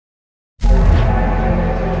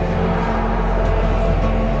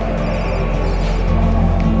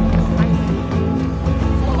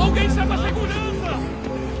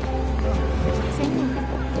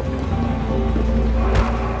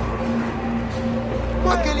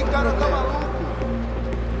Aquele cara tá maluco.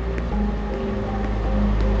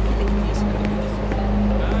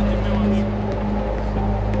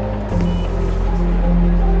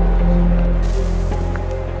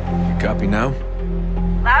 You copy now?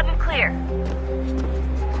 Loud and clear.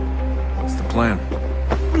 What's the plan?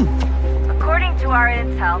 According to our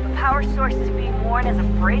intel, the power source is being worn as a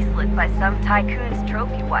bracelet by some tycoon's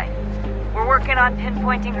trophy wife. We're working on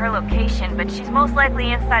pinpointing her location, but she's most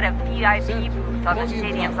likely inside a VIP booth on the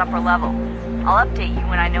stadium's upper level. I'll update you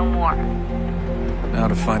when I know more. Now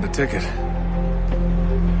to find a ticket.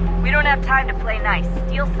 We don't have time to play nice.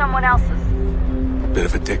 Steal someone else's. Bit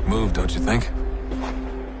of a dick move, don't you think?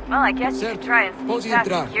 Well, I guess you could try and sneak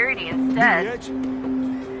past security instead.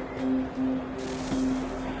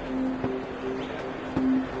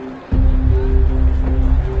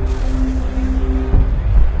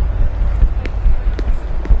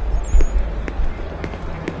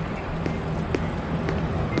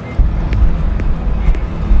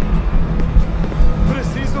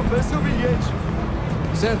 Preciso ver seu bilhete.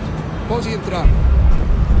 Certo, pode entrar.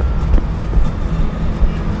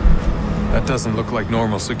 That doesn't look like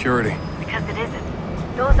normal security. Because it isn't.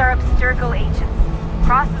 Those are Abstergo agents.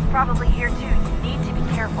 Cross is probably here too. You need to be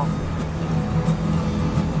careful.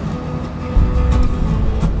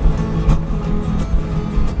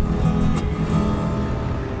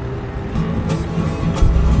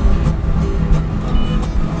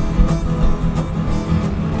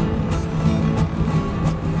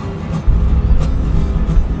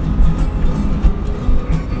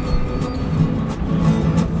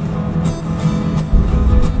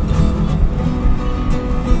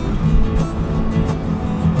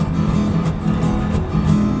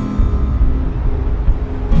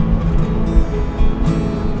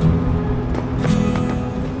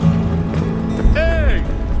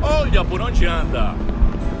 Por onde anda?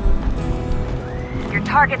 Your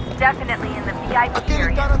target's definitely in the VIP Aquele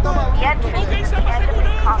area. cara tá maluco. The entrance Alguém is at chama the end of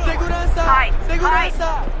this complex. Segurança! Hide! Segurança!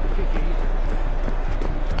 Hide!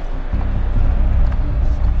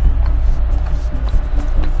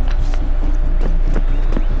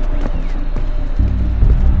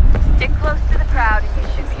 Stick close to the crowd and you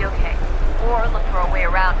should be okay. Or look for a way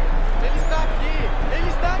around it. Ele está aqui! Ele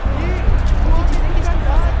está aqui! O homem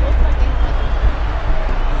enganado!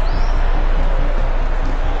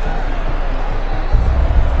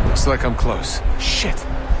 Looks like I'm close. Shit!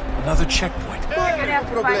 Another checkpoint. You're gonna have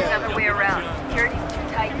to find another way around. Security's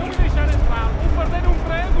too tight Vamos here. deixar entrar. Vou perder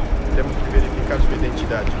emprego. Temos que verificar sua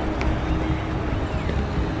identidade.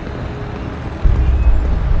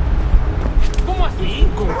 Como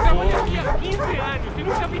assim? Trabalhei aqui há 15 anos e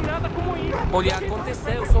nunca vi nada como isso. Olha,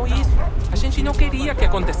 aconteceu, só isso. A gente não queria que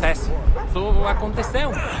acontecesse. Só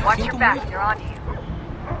aconteceu. Watch Sinto your back, muito. they're on to you.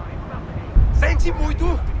 Sente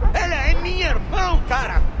muito? Ela é minha irmã,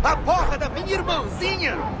 cara! A porra da minha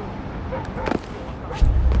irmãzinha!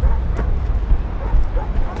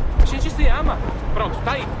 A gente se ama. Pronto,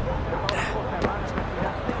 tá aí.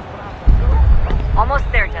 Almost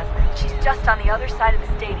there, Desmond. She's just on the other side of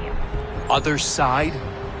the stadium. Other side?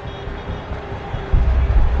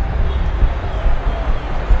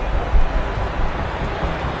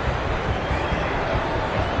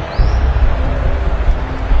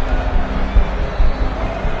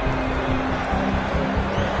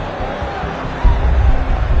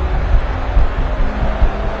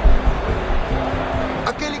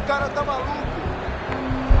 Aquele cara tá maluco!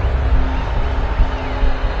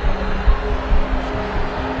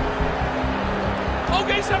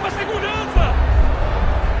 Alguém chama a segurança!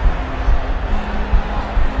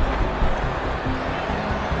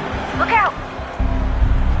 Look out!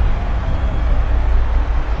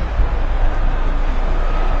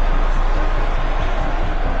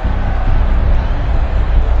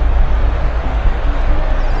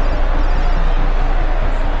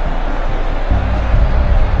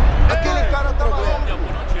 Aquele cara tá maluco! Olha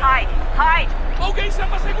por onde anda. Hide! Hide! Alguém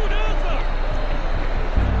chama a segurança!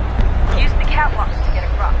 Use the catwalks to get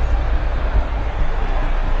across.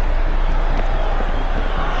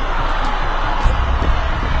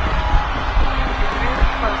 You're really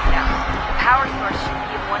close now. The power source should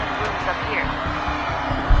be in one of the rooms up here.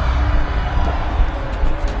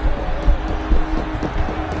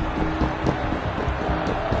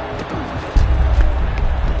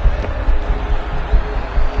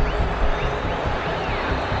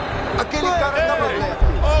 Aquele cara tá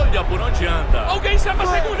maluco! Olha por onde anda. Alguém chama a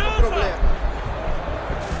Qual é o seu segurança! problema?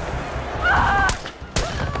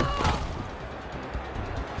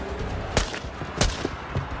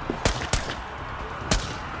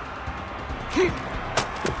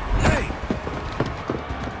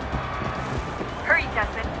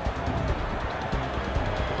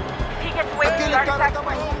 she gets away with the artifact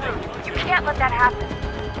breaking through. You can't let that happen.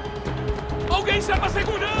 Alguém chama a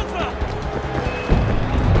segurança!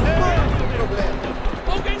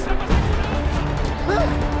 Alguém chama a segurança!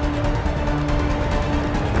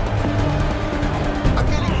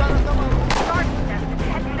 Aquele cara tá maluco. Sergeant Desmond,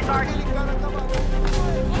 head to the garden. Aquele cara tá maluco.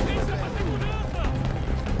 Alguém chama a segurança!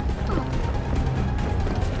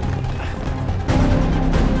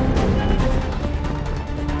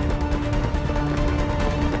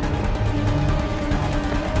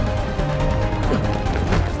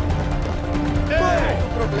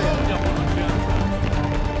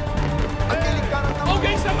 Aquele cara tá maluco.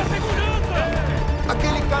 Alguém chama a segurança!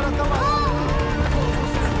 Aquele cara tá maluco.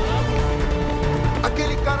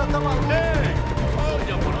 Aquele cara tá maluco. Ei!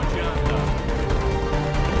 Olha por onde anda!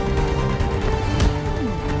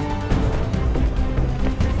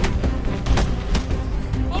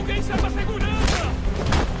 Alguém chama a segurança!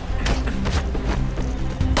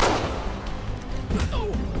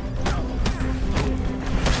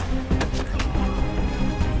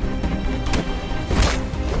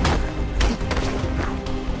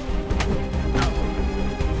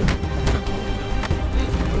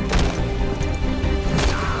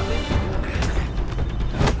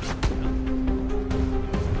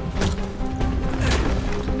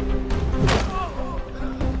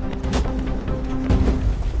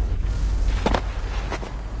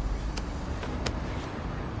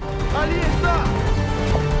 Ali está.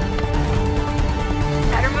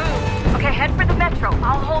 Better move. Okay, head for the metro.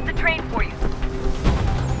 I'll hold the train for you.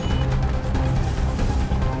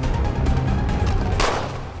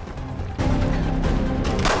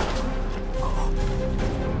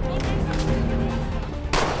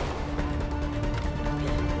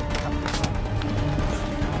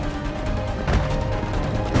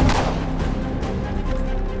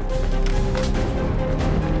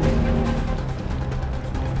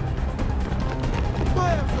 Qual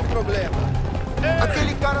é o seu problema?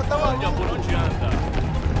 Aquele cara tá Olha maluco. por onde anda!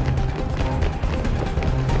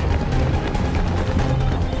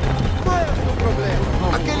 Qual é o seu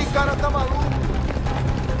problema? Aquele cara tá maluco.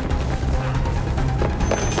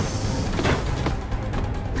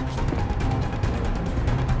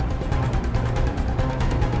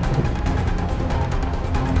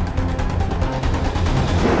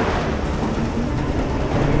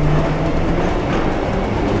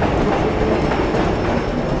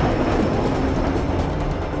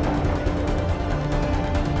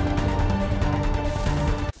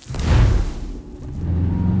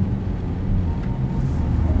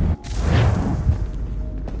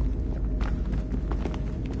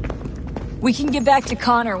 We can get back to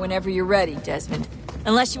Connor whenever you're ready, Desmond.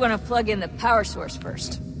 Unless you want to plug in the power source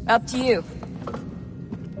first. Up to you.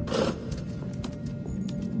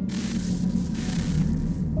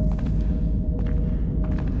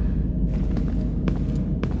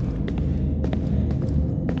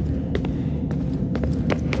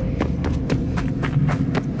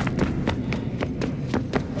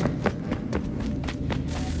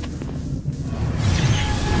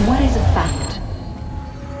 What is a fact?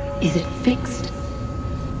 Is it fixed?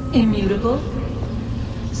 Immutable?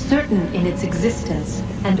 Certain in its existence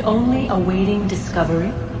and only awaiting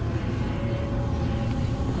discovery?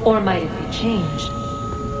 Or might it be changed?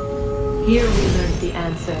 Here we learned the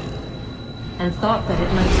answer, and thought that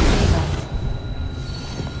it might save us.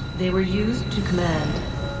 They were used to command,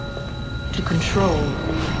 to control,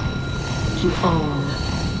 to own.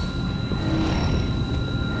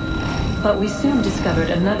 But we soon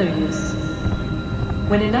discovered another use.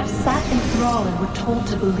 When enough sat in thrall and were told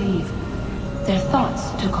to believe, their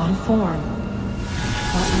thoughts took on form.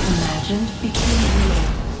 What was imagined became real.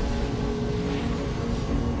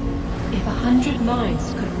 If 100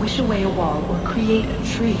 minds could wish away a wall or create a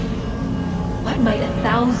tree, what might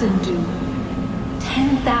 1,000 do?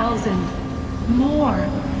 10,000? More?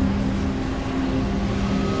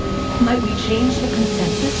 Might we change the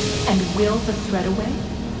consensus and will the thread away?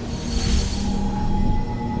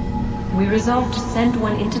 We resolved to send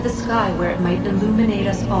one into the sky where it might illuminate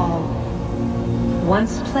us all.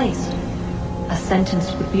 Once placed, a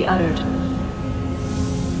sentence would be uttered.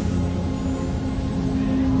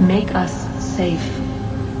 Make us safe.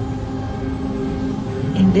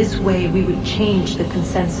 In this way, we would change the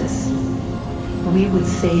consensus. We would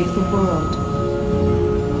save the world.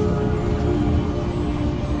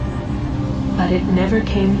 But it never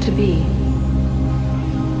came to be.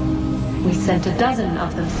 We sent a dozen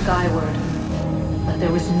of them skyward, but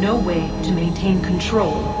there was no way to maintain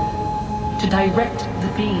control, to direct the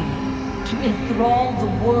beam, to enthrall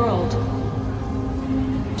the world,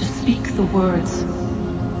 to speak the words.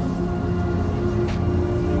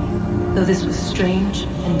 Though this was strange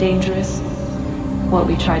and dangerous, what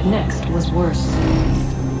we tried next was worse.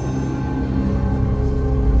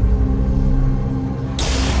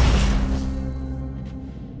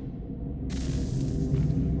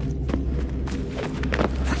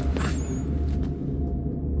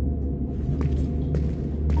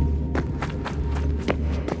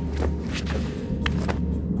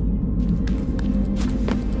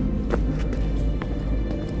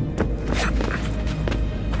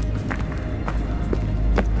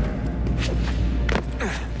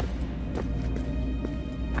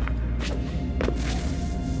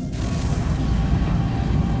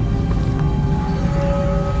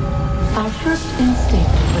 Our first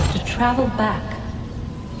instinct was to travel back,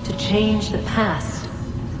 to change the past.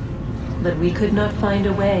 But we could not find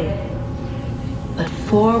a way. But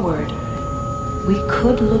forward, we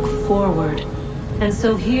could look forward. And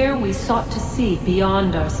so here we sought to see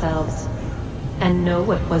beyond ourselves and know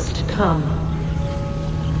what was to come.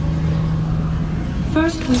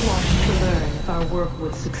 First we wanted to learn if our work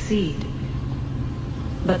would succeed.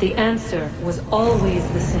 But the answer was always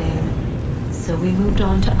the same. So we moved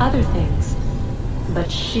on to other things.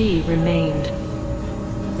 But she remained.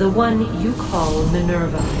 The one you call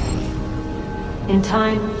Minerva. In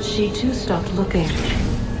time, she too stopped looking.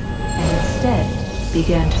 And instead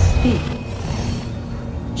began to speak.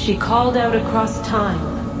 She called out across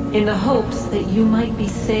time in the hopes that you might be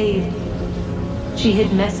saved. She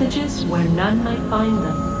hid messages where none might find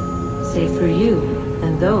them, save for you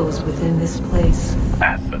and those within this place.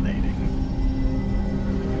 Fascinating.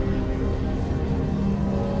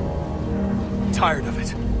 Tired of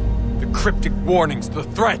it. The cryptic warnings, the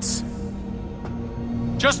threats.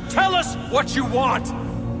 Just tell us what you want!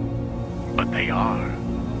 But they are.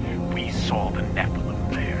 We saw the Nephilim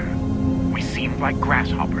there. We seemed like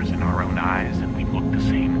grasshoppers in our own eyes, and we looked the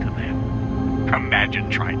same to them. Imagine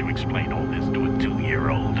trying to explain all this to a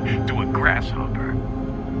 2-year-old, to a grasshopper.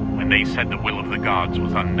 When they said the will of the gods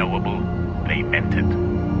was unknowable, they meant it.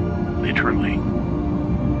 Literally.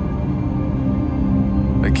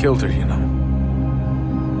 I killed her, you know.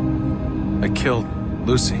 I killed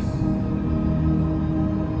Lucy.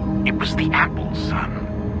 It was the apple,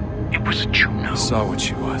 son. It was Juno. I saw what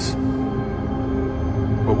she was.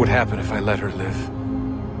 What would happen if I let her live?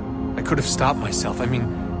 I could have stopped myself. I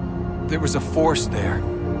mean, there was a force there.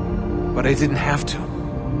 But I didn't have to.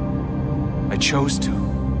 I chose to.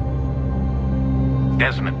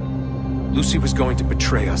 Desmond. Lucy was going to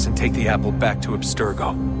betray us and take the apple back to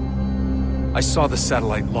Abstergo. I saw the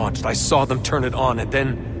satellite launched. I saw them turn it on, and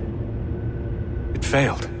then it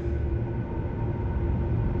failed.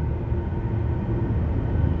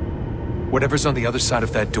 Whatever's on the other side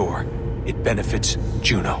of that door, it benefits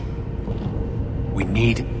Juno. We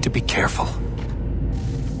need to be careful.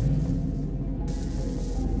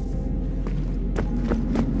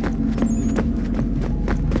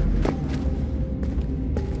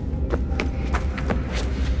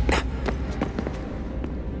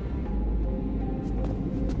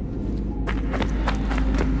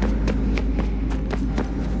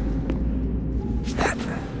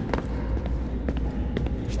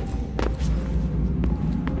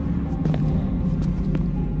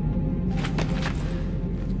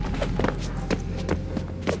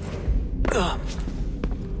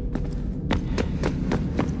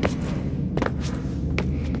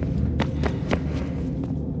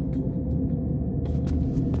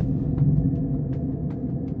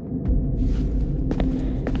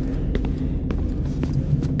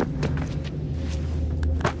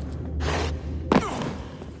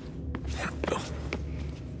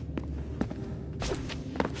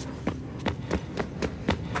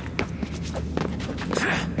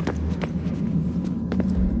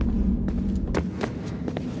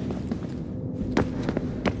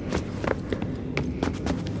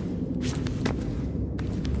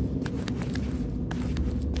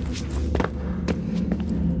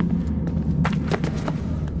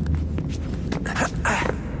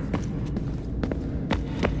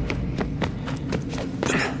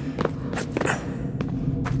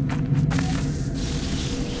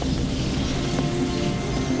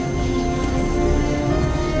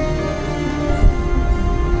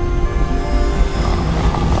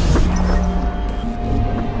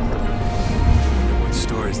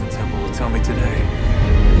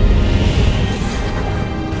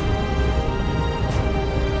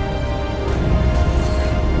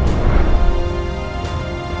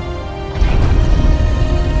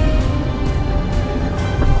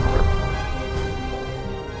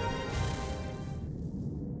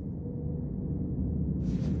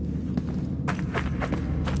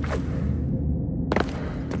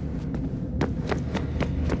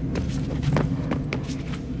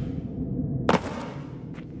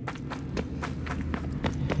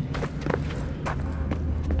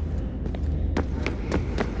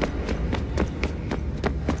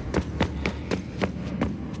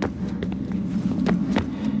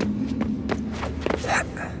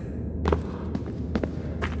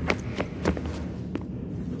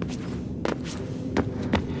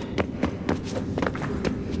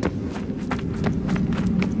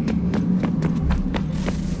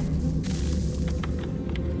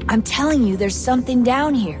 I'm telling you, there's something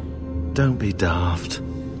down here. Don't be daft.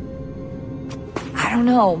 I don't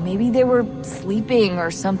know, maybe they were sleeping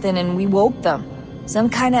or something and we woke them. Some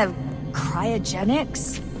kind of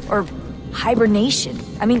cryogenics? Or hibernation?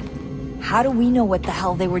 I mean, how do we know what the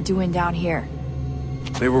hell they were doing down here?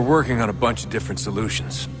 They were working on a bunch of different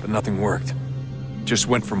solutions, but nothing worked. Just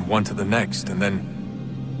went from one to the next, and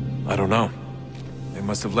then... I don't know. They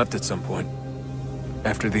must have left at some point.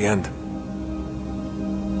 After the end.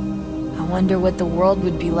 I wonder what the world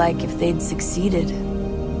would be like if they'd succeeded.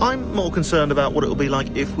 I'm more concerned about what it'll be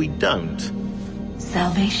like if we don't.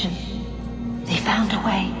 Salvation. They found a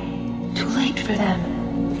way. Too late for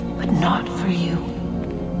them, but not for you.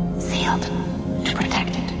 Sealed to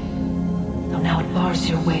protect it. Though now it bars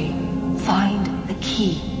your way. Find the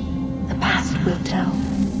key. The past will tell.